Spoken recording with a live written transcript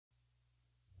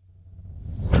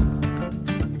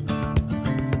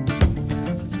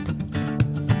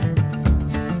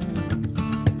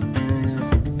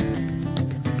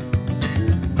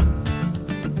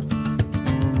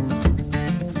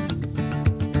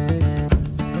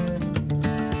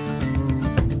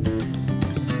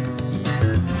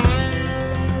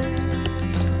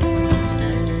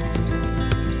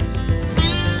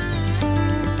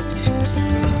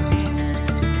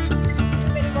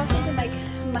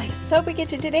my Soapy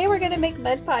Kitchen. Today we're going to make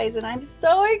mud pies and I'm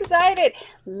so excited.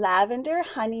 Lavender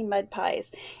honey mud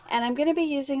pies. And I'm going to be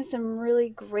using some really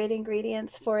great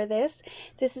ingredients for this.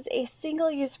 This is a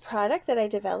single-use product that I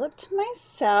developed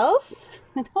myself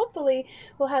and hopefully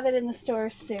we'll have it in the store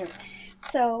soon.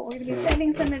 So we're going to be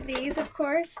sending some of these, of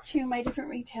course, to my different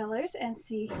retailers and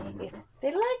see if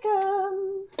they like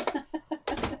them.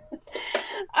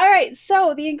 All right,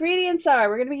 so the ingredients are,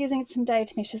 we're going to be using some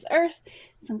diatomaceous earth,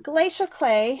 some glacial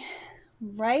clay,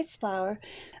 rice flour,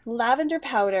 lavender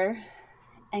powder,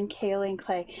 and kaolin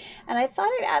clay. And I thought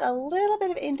I'd add a little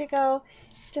bit of indigo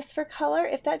just for color.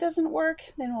 If that doesn't work,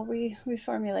 then we'll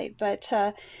reformulate. But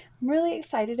I'm really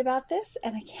excited about this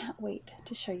and I can't wait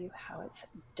to show you how it's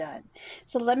done.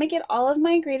 So let me get all of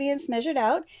my ingredients measured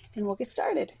out and we'll get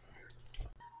started.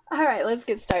 All right, let's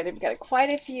get started. We've got quite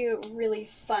a few really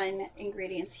fun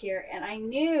ingredients here, and I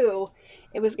knew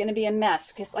it was going to be a mess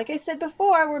because, like I said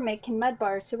before, we're making mud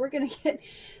bars, so we're going to get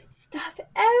stuff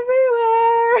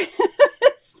everywhere.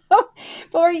 But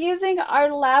we're using our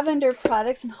lavender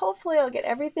products, and hopefully I'll get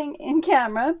everything in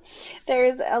camera.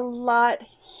 There's a lot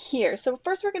here. So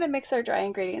first we're going to mix our dry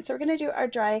ingredients. So we're going to do our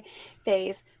dry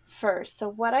phase first. So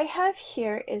what I have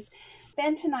here is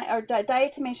bentonite, or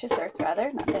diatomaceous earth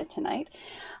rather, not bentonite.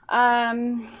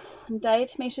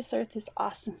 Diatomaceous earth is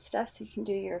awesome stuff, so you can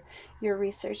do your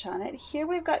research on it. Here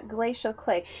we've got glacial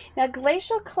clay. Now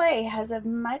glacial clay has a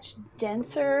much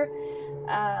denser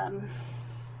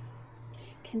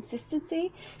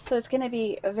consistency, so it's going to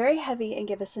be very heavy and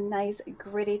give us a nice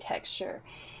gritty texture.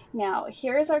 Now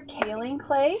here is our kaolin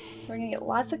clay, so we're going to get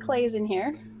lots of clays in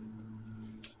here.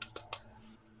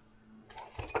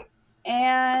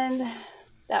 And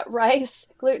that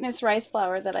glutinous rice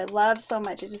flour that I love so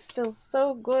much. It just feels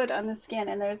so good on the skin,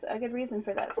 and there's a good reason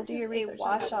for that. So do your research.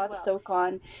 Wash off, soak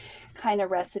on kind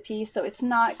of recipe. So it's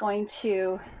not going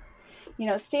to,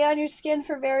 stay on your skin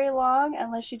for very long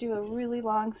unless you do a really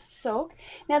long soak.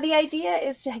 Now the idea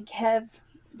I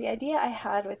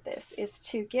had with this is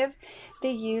to give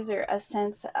the user a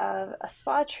sense of a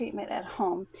spa treatment at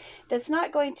home that's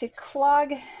not going to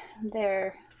clog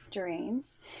their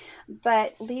drains,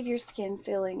 but leave your skin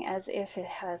feeling as if it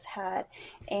has had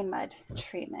a mud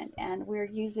treatment. And we're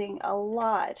using a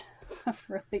lot of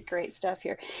really great stuff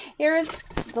here. Here is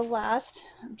the last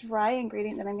dry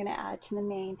ingredient that I'm going to add to the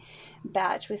main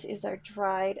batch, which is our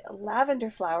dried lavender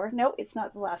flower. No, it's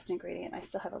not the last ingredient. I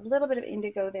still have a little bit of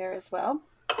indigo there as well.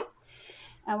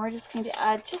 And we're just going to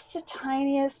add just the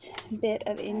tiniest bit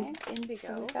of indigo.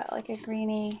 So we've got like a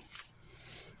greeny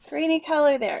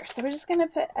color there. So we're just going to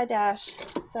put a dash.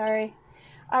 Sorry.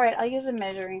 All right, I'll use a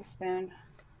measuring spoon.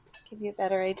 Give you a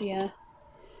better idea.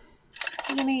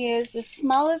 I'm going to use the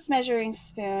smallest measuring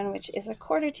spoon, which is a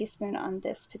 1/4 teaspoon on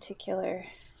this particular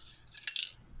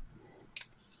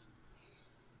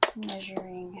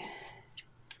measuring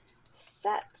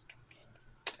set.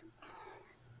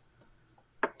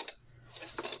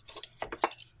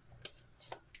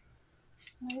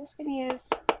 I'm just going to use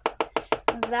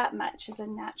that much as a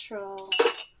natural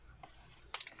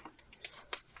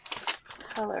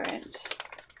colorant.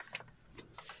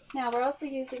 Now we're also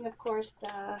using, of course,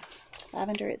 the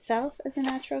lavender itself as a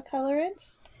natural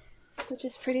colorant, which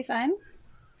is pretty fun.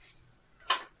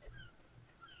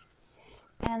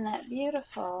 And that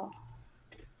beautiful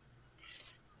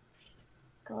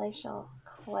glacial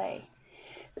clay.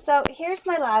 So here's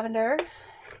my lavender.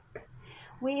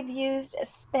 We've used a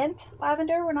spent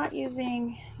lavender. We're not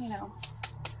using,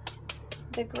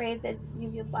 the grade that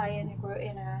you buy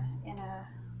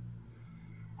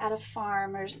at a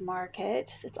farmer's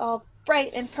market. It's all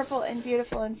bright and purple and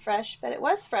beautiful and fresh, but it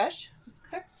was fresh. It was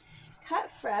cut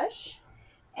fresh,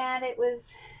 and it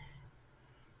was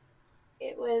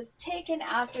taken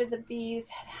after the bees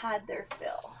had their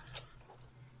fill.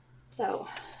 So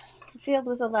the field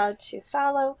was allowed to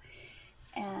fallow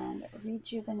and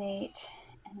rejuvenate,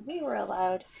 and we were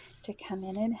allowed to come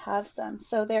in and have some.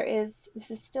 So this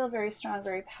is still very strong,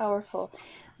 very powerful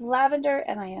lavender,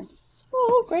 and I am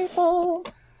so grateful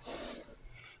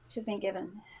to have been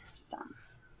given some.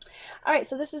 All right,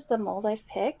 so this is the mold I've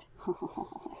picked.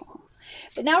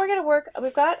 But now we're going to work,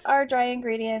 we've got our dry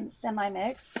ingredients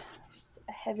semi-mixed. There's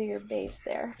a heavier base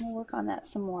there. We'll work on that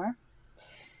some more.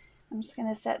 I'm just going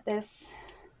to set this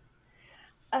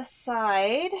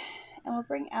aside, and we'll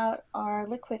bring out our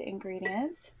liquid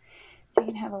ingredients so you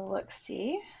can have a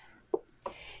look-see.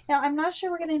 Now, I'm not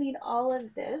sure we're going to need all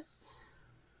of this.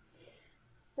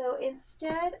 So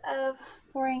instead of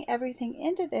pouring everything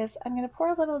into this, I'm going to pour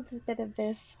a little bit of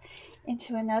this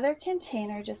into another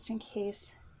container just in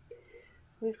case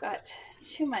we've got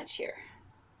too much here.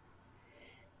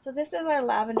 So this is our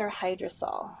lavender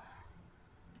hydrosol.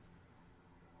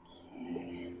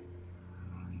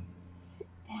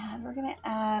 And we're going to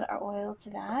add our oil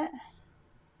to that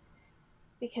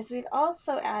because we've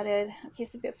also added, okay,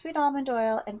 so we've got sweet almond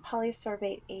oil and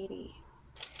polysorbate 80.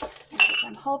 And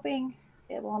I'm hoping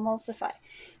it will emulsify.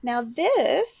 Now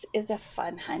this is a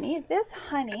fun honey. This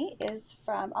honey is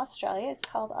from Australia. It's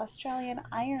called Australian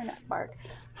ironbark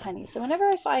honey. So whenever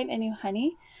I find a new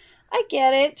honey, I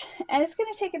get it, and it's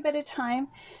going to take a bit of time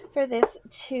for this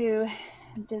to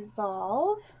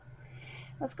dissolve.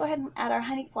 Let's go ahead and add our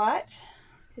honey quat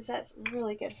because that's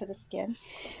really good for the skin.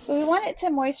 But we want it to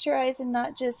moisturize and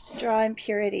not just draw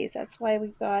impurities. That's why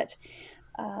we've got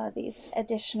these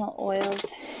additional oils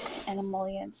and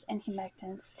emollients and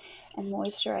humectants and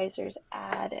moisturizers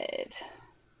added.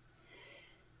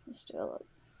 Just do a little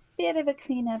bit of a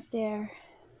cleanup there.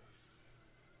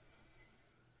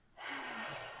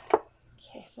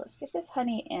 Okay, so let's get this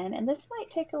honey in, and this might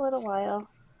take a little while,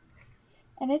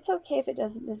 and it's okay if it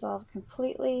doesn't dissolve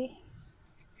completely.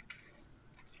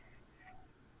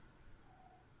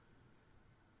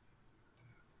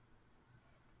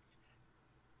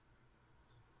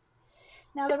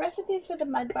 Now the recipes for the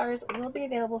mud bars will be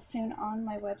available soon on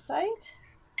my website,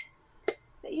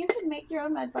 but you can make your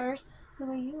own mud bars the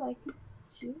way you like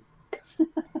to.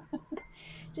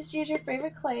 Just use your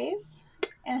favorite clays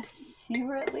and see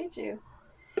where it leads you.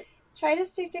 Try to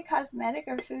stick to cosmetic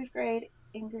or food grade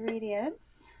ingredients.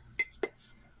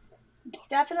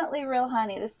 Definitely real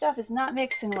honey. This stuff is not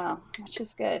mixing well, which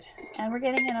is good. And we're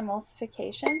getting an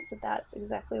emulsification, so that's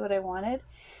exactly what I wanted.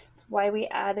 That's why we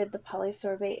added the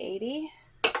polysorbate 80.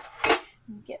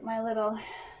 Get my little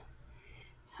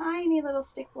tiny little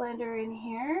stick blender in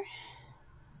here.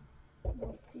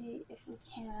 We'll see if we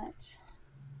can't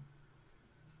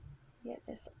get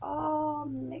this all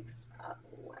mixed up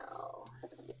well.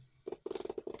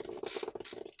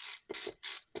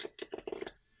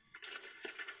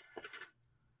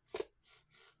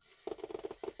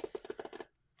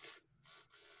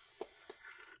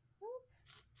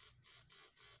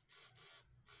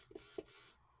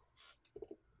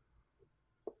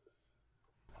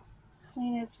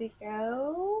 Clean as we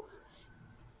go.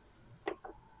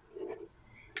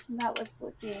 And that was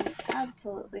looking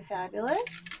absolutely fabulous.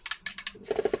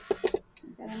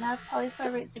 We've got enough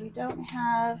polysorbate so we don't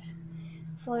have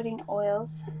floating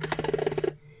oils.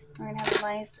 We're going to have a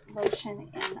nice lotion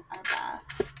in our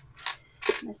bath.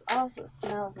 And this also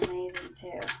smells amazing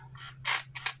too.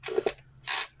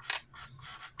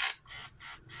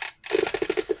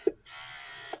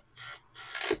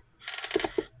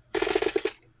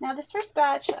 Now this first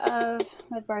batch of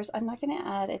mud bars, I'm not going to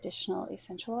add additional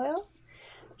essential oils.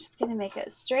 I'm just going to make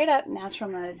it straight up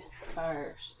natural mud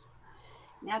bars.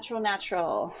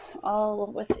 Natural. All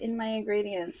what's in my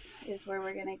ingredients is where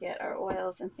we're going to get our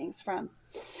oils and things from.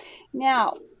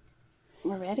 Now,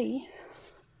 we're ready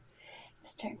to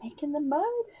start making the mud.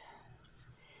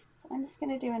 So I'm just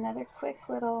going to do another quick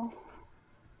little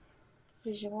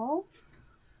visual.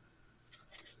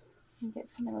 And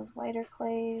get some of those whiter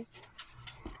clays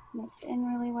mixed in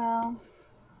really well.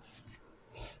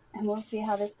 And we'll see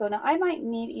how this goes. Now, I might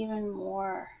need even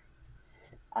more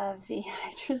of the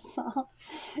hydrosol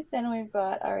than we've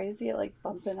got already. See it like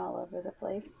bumping all over the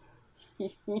place.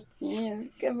 It's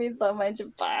gonna be so much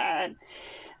fun.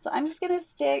 So I'm just gonna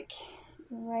stick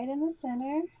right in the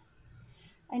center.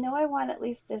 I know I want at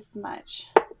least this much.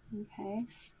 Okay.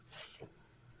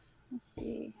 Let's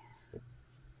see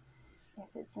if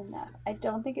it's enough. I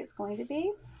don't think it's going to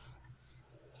be.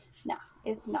 No,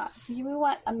 it's not. See, we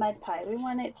want a mud pie. We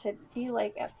want it to be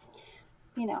like a,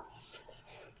 you know,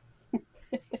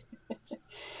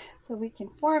 so we can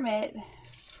form it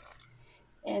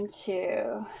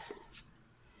into,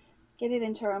 get it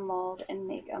into our mold and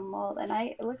make a mold. And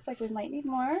it looks like we might need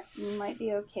more. We might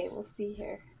be okay. We'll see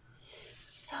here.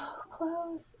 So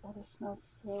close. Oh, this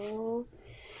smells so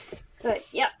good.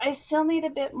 Yeah, I still need a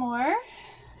bit more.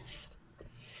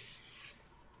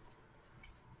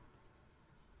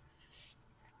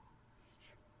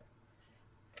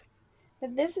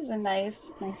 But this is a nice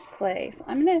clay. So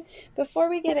I'm gonna, before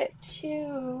we get it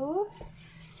too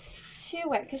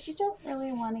wet, because you don't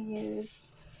really want to use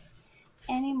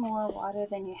any more water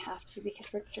than you have to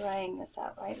because we're drying this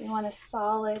out, right? We want a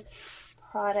solid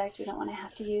product. We don't want to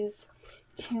have to use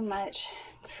too much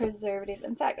preservative.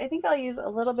 In fact, I think I'll use a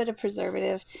little bit of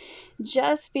preservative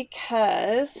just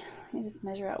because, let me just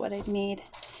measure out what I need,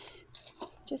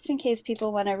 just in case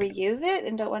people want to reuse it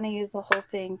and don't want to use the whole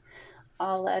thing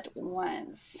all at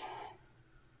once.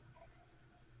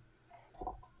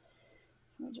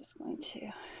 We're just going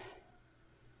to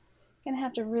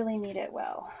have to really knead it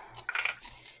well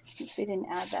since we didn't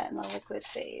add that in the liquid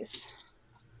phase. Just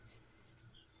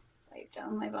wipe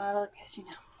down my bottle because, you know,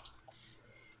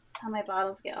 how my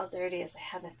bottles get all dirty is I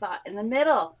have a thought in the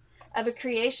middle of a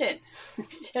creation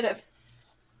instead of,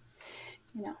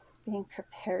 you know, being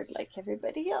prepared like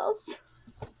everybody else.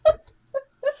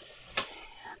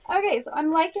 Okay, so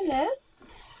I'm liking this.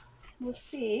 We'll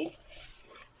see.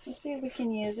 We'll see if we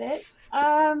can use it.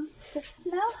 The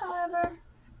smell, however,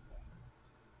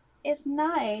 is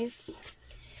nice,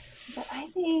 but I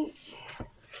think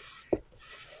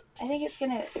it's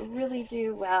gonna really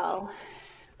do well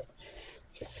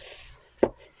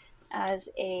as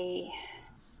a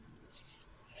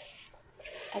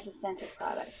scented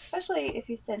product, especially if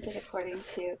you scent it according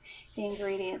to the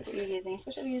ingredients that you're using,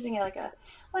 especially if you're using like a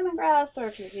lemongrass, or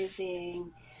if you're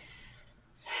using,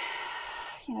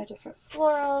 you know, different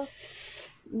florals,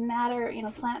 matter, you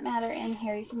know, plant matter in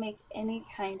here. You can make any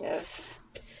kind of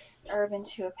herb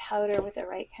into a powder with the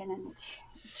right kind of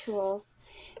tools.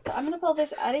 So I'm going to pull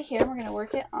this out of here, and we're going to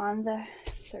work it on the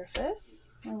surface.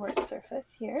 I'm going to work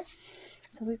surface here.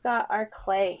 So we've got our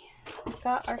clay. We've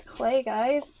got our clay,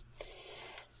 guys.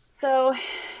 So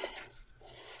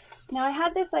now I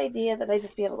had this idea that I'd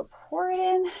just be able to pour it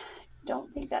in.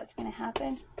 Don't think that's going to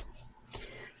happen.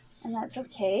 And that's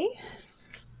okay,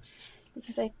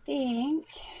 because I think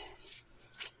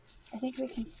we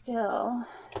can still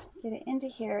get it into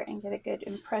here and get a good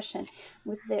impression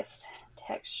with this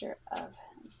texture of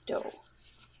dough.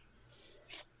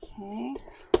 Okay.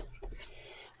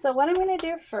 So what I'm going to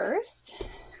do first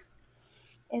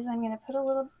is I'm going to put a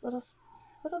little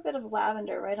bit of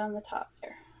lavender right on the top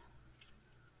there.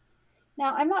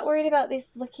 Now, I'm not worried about these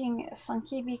looking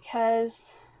funky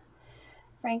because,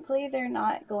 frankly, they're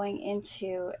not going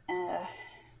into a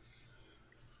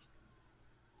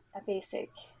basic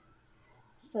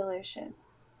solution.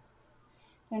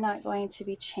 They're not going to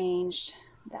be changed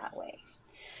that way.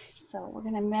 So we're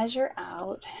going to measure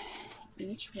out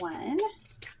each one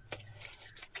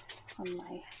on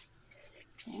my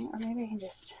thing, or maybe I can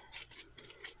just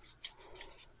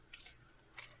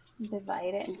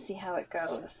divide it and see how it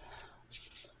goes.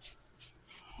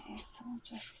 Okay, so we'll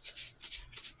just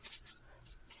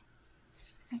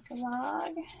make a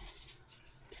log.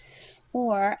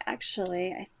 Or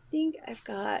actually, I think I've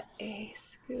got a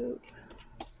scoop.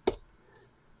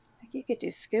 Like, you could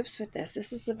do scoops with this.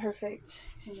 This is the perfect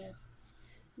kind of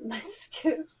mud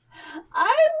scoops.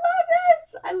 I love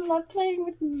this. I love playing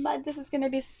with mud. This is going to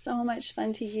be so much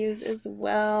fun to use as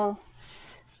well.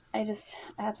 I just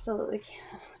absolutely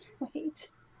can't wait.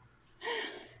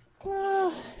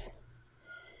 Oh.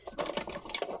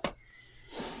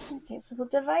 Okay, so we'll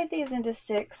divide these into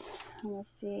 6 and we'll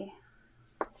see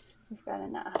if we've got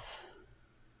enough.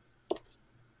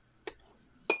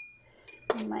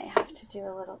 We might have to do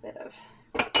a little bit of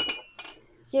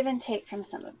give and take from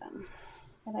some of them.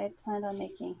 But I had planned on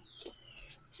making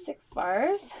 6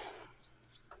 bars.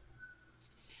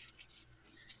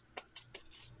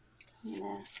 I'm going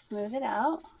to smooth it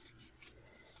out.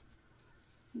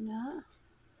 See that?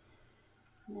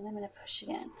 And then I'm going to push it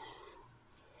in.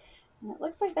 And it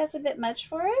looks like that's a bit much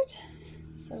for it.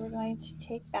 So we're going to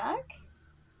take back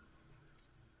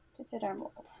to fit our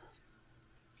mold.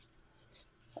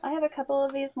 So I have a couple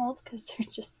of these molds because they're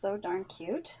just so darn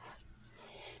cute.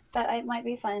 But it might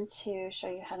be fun to show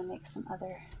you how to make some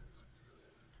other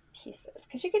pieces,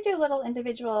 because you could do little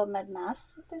individual mud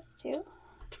masks with this too.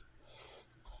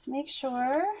 Just make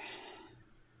sure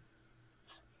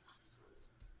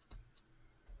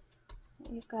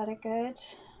that you've got a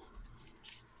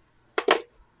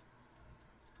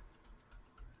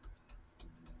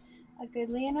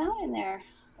goodly amount in there.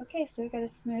 Okay, so we've got a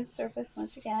smooth surface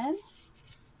once again,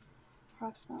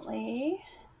 approximately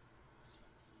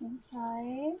same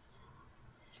size.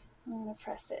 I'm going to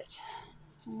press it.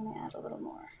 I'm going to add a little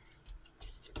more.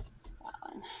 That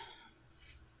one.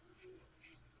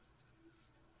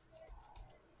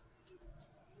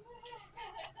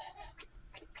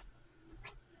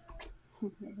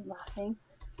 Laughing.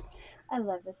 I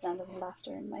love the sound of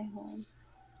laughter in my home.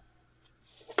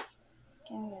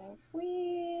 Okay, we got a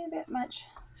wee bit much.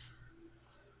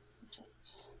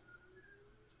 Just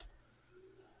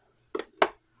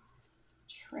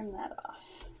trim that off.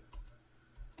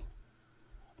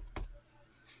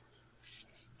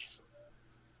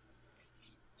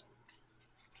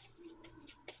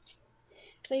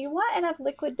 So you want enough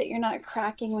liquid that you're not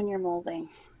cracking when you're molding.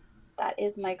 That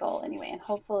is my goal anyway, and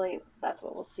hopefully that's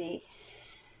what we'll see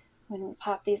when we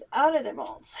pop these out of their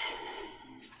molds.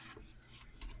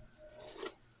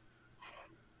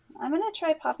 I'm going to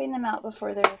try popping them out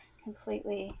before they're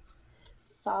completely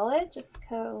solid, just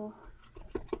because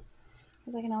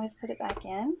I can always put it back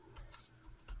in.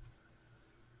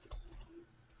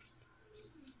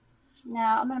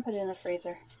 Now I'm going to put it in the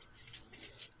freezer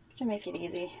just to make it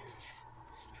easy.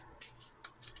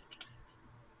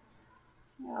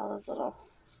 Got all those little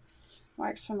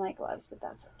marks from my gloves, but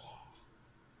that's okay.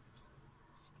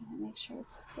 Just gonna make sure we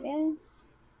put it in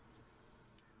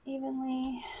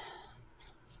evenly.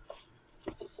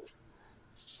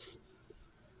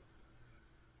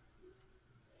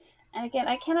 And again,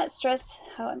 I cannot stress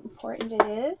how important it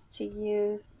is to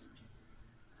use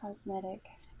cosmetic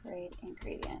grade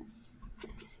ingredients.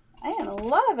 I am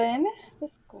loving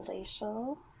this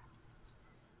glacial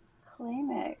clay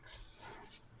mix.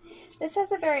 This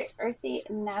has a very earthy,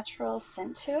 natural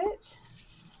scent to it.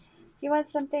 If you want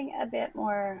something a bit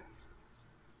more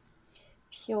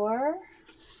pure,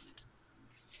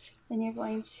 then you're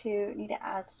going to need to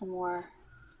add some more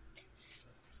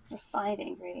refined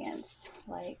ingredients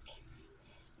like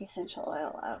essential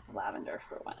oil of lavender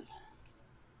for one.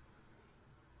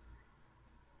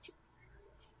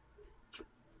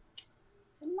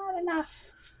 Not enough.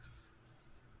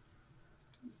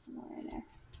 Some more in there.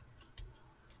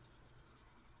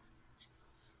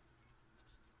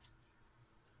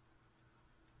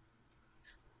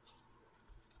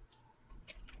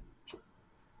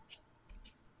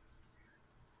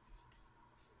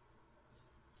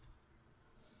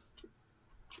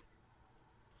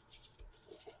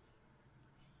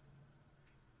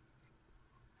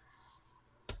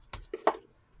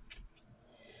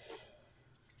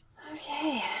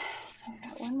 Okay, so I've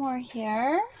got one more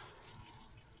here,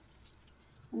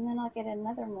 and then I'll get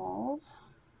another mold.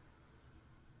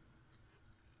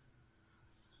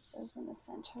 Those in the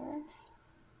center.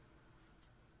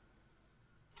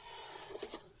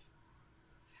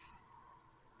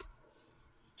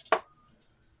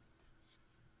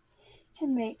 To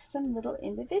make some little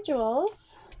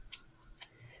individuals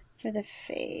for the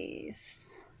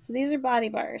face. So these are body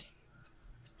bars.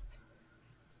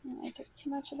 I took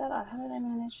too much of that off. How did I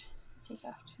manage to take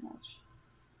off too much?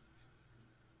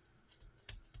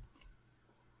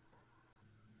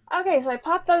 Okay, so I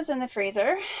popped those in the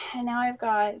freezer, and now I've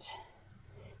got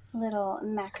little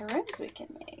macarons we can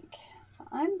make. So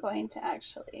I'm going to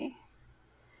actually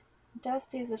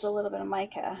dust these with a little bit of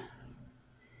mica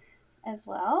as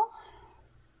well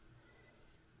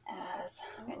as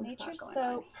I've got Nature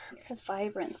Soap, the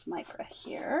Vibrance Mica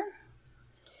here.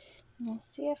 And we'll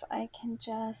see if I can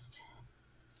just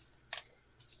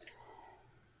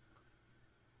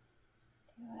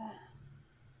do a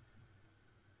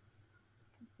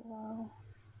glow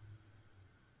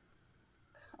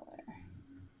color.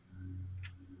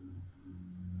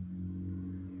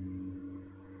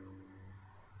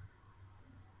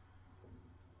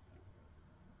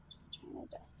 Just trying to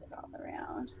dust it all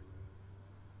around.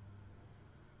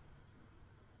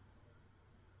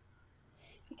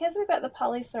 Because we've got the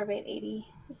polysorbate 80,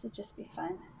 this would just be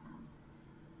fun.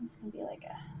 It's gonna be like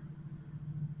a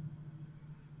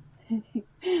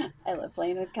I love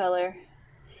playing with color.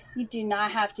 You do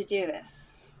not have to do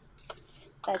this.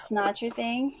 That's not your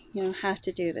thing. You don't have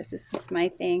to do this. This is my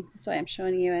thing. That's why I'm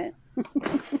showing you it.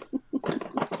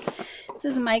 This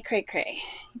is my cray cray.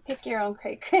 You pick your own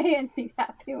cray cray and be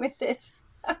happy with it.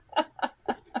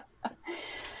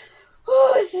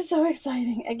 Oh, this is so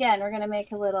exciting. Again, we're going to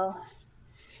make a little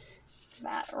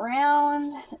mat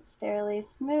round that's fairly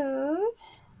smooth.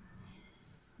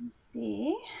 Let's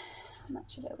see how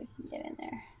much of it we can get in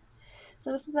there.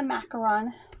 So this is a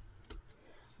macaron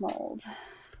mold.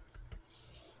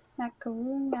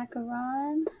 Macaron.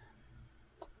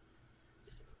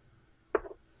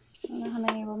 I don't know how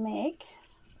many we'll make.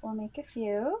 We'll make a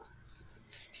few.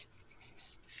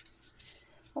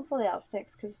 Hopefully all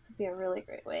 6, because this would be a really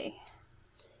great way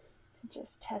to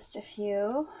just test a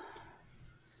few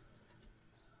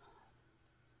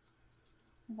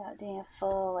without doing a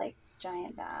full like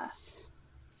giant bath.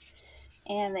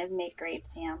 And they make great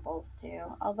samples too,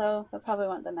 although they'll probably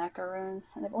want the macaroons,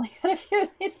 and I've only got a few of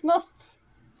these molds.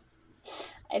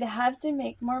 I'd have to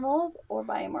make more molds or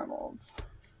buy more molds.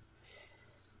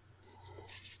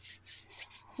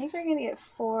 I think we're gonna get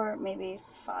 4, maybe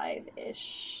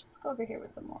 5-ish. Let's go over here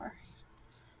with the more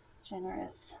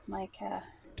generous mica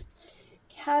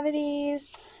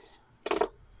cavities.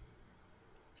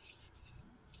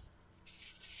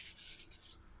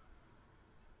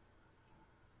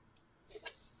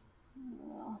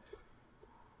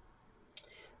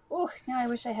 Oh, now I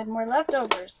wish I had more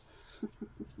leftovers.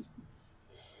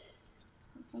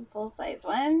 Some full-size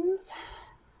ones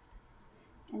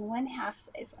and 1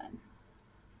 half-size one.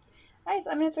 All right, so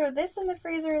I'm going to throw this in the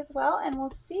freezer as well, and we'll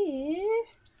see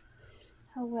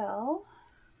how well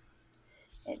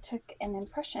it took an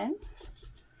impression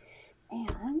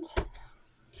and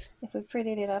if we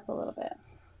prettied it up a little bit.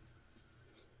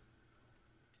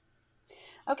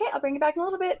 Okay, I'll bring you back in a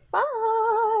little bit.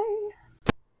 Bye.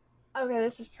 Okay,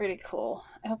 this is pretty cool.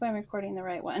 I hope I'm recording the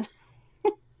right one.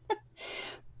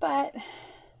 But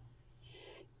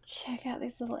check out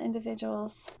these little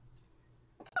individuals.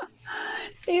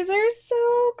 These are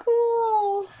so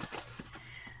cool.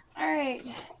 All right,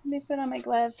 let me put on my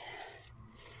gloves.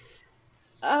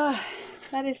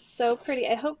 That is so pretty.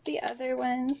 I hope the other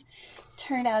ones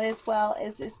turn out as well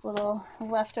as this little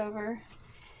leftover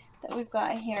that we've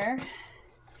got here,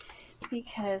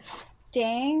 because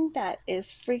dang, that is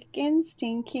freaking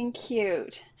stinking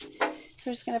cute. So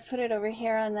I'm just gonna put it over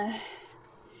here on the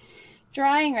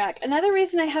drying rack. Another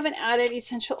reason I haven't added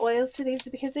essential oils to these is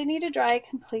because they need to dry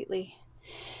completely,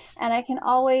 and I can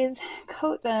always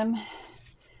coat them.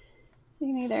 You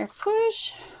can either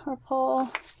push or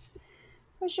pull,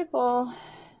 push or pull,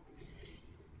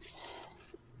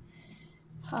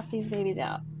 pop these babies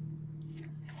out.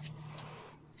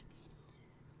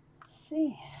 Let's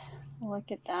see,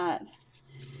 look at that.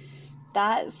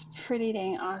 That's pretty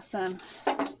dang awesome.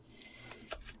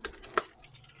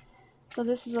 So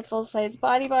this is a full-size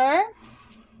body bar,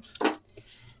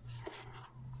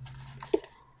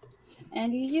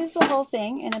 and you use the whole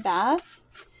thing in a bath.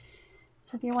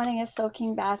 So if you're wanting a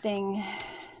soaking bathing,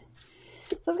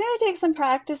 so it's going to take some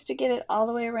practice to get it all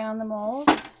the way around the mold,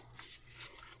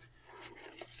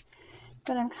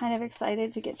 but I'm kind of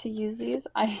excited to get to use these.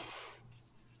 I'm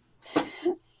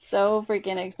so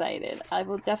freaking excited. I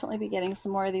will definitely be getting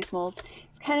some more of these molds.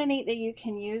 It's kind of neat that you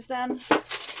can use them.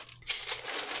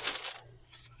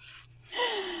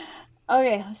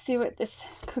 Okay, let's see what this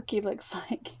cookie looks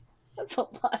like. That's a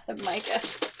lot of mica.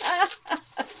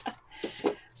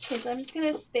 Okay, so I'm just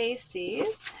going to space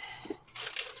these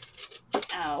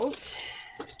out.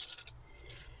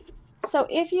 So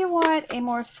if you want a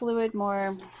more fluid,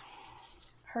 more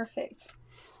perfect,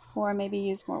 or maybe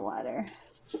use more water.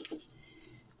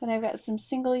 But I've got some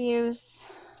single use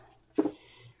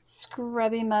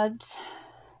scrubby muds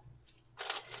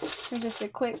for just a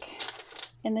quick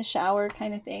in the shower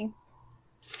kind of thing.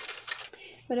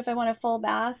 But if I want a full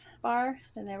bath bar,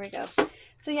 then there we go.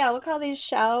 So yeah, we'll call these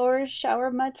shower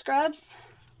mud scrubs.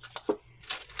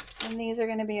 And these are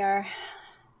going to be our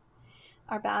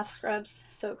bath scrubs,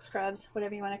 soak scrubs,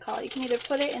 whatever you want to call it. You can either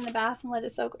put it in the bath and let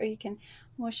it soak, or you can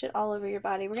mush it all over your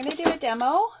body. We're going to do a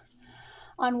demo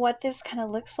on what this kind of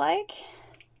looks like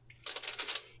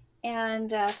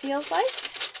and feels like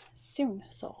soon.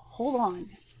 So hold on.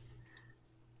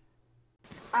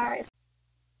 All right.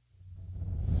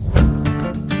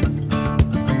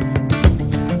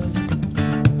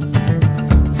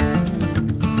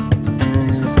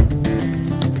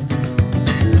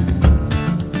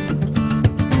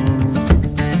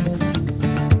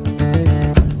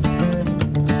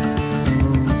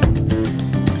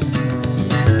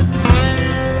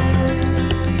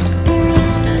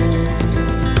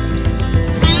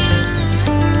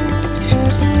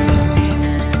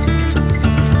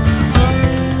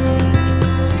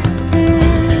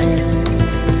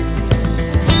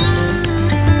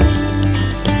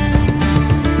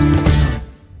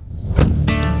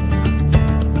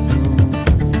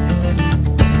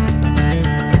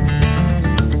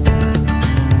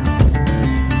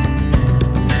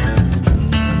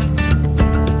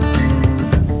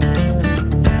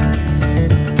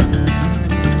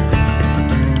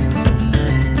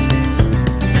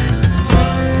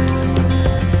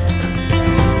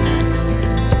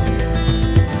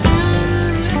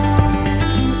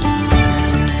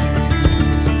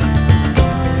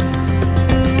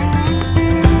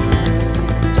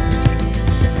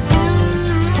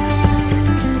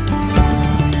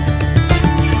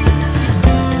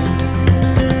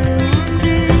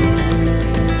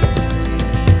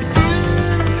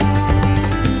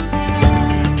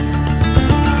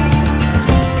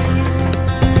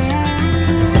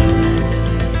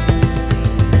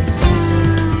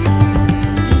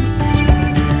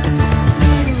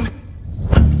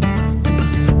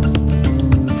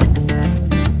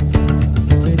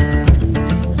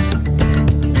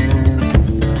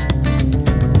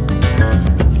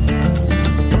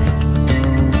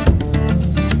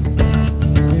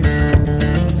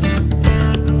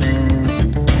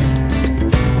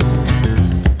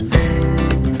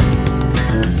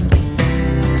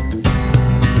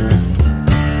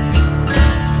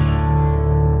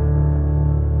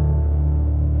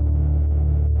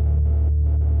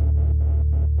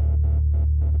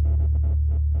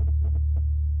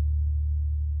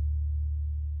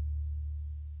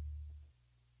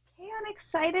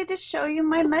 Excited to show you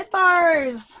my mud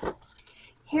bars.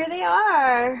 Here they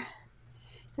are.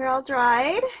 They're all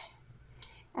dried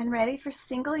and ready for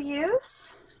single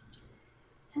use.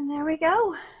 And there we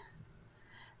go.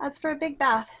 That's for a big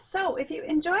bath. So if you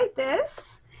enjoyed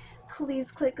this,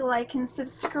 please click like and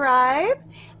subscribe,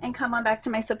 and come on back to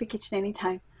my soapy kitchen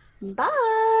anytime.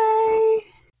 Bye.